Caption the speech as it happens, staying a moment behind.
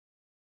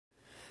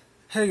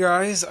Hey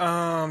guys,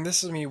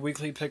 this is me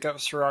weekly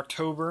pickups for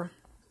October.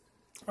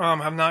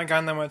 I've not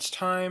gotten that much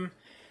time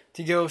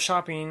to go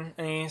shopping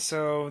any,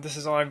 so this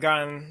is all I've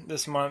gotten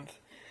this month.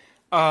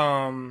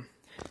 I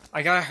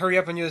gotta hurry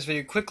up and do this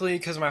video quickly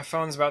because my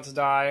phone's about to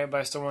die, but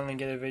I still want to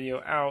get a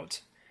video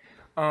out.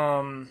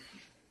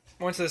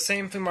 Went to the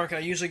same flea market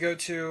I usually go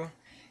to,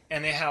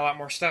 and they had a lot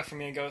more stuff for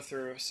me to go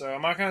through. So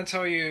I'm not gonna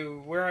tell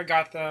you where I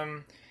got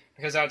them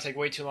because that would take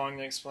way too long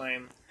to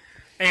explain.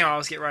 Anyhow,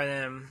 let's get right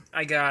in.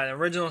 I got an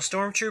original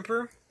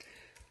Stormtrooper,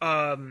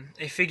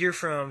 a figure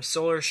from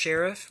Solar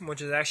Sheriff,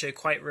 which is actually a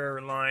quite rare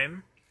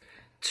line,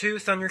 2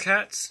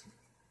 Thundercats,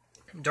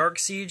 Dark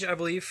Siege, I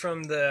believe,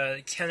 from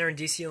the Kenner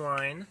DC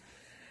line.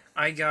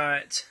 I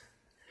got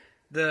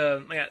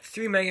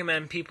 3 Mega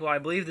Man people. I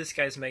believe this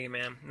guy's Mega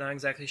Man, not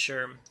exactly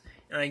sure.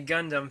 And a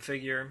Gundam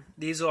figure.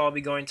 These will all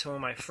be going to one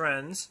of my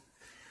friends.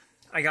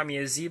 I got me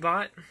a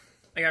Z-Bot.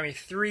 I got me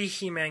 3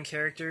 He-Man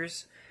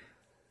characters.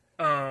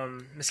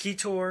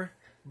 Mosquitor,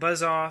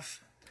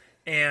 Buzz-Off,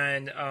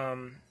 and I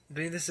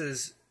believe this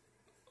is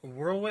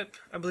Whirlwhip,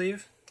 I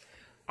believe.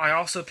 I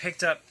also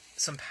picked up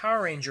some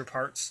Power Ranger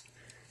parts,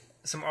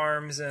 some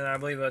arms, and I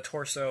believe a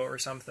torso or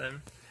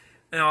something.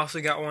 And I also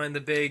got one of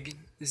the big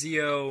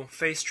Zeo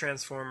face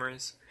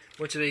transformers,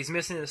 which he's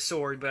missing his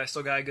sword, but I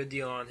still got a good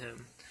deal on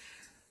him.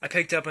 I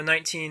picked up a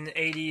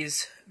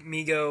 1980s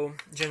Mego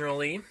General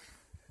Lee,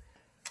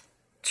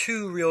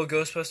 2 real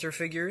Ghostbuster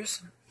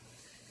figures,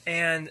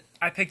 and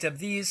I picked up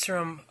these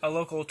from a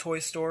local toy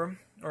store,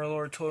 or a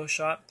local toy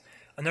shop,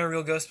 another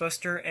real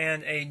Ghostbuster,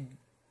 and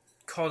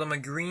called him a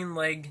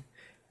green-armed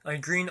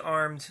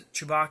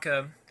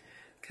Chewbacca,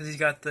 because he's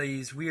got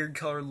these weird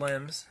colored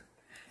limbs.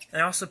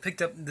 And I also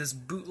picked up this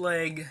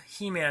bootleg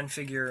He-Man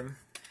figure.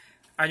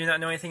 I do not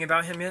know anything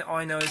about him yet, all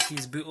I know is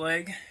he's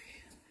bootleg,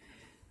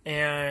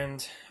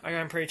 and I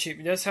got him pretty cheap.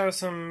 He does have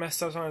some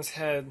messed up on his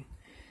head,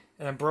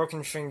 and a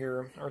broken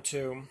finger or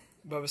 2,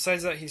 but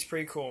besides that, he's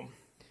pretty cool.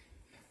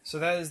 So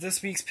that is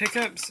this week's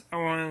pickups. I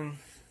want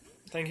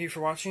to thank you for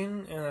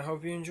watching, and I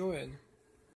hope you enjoyed.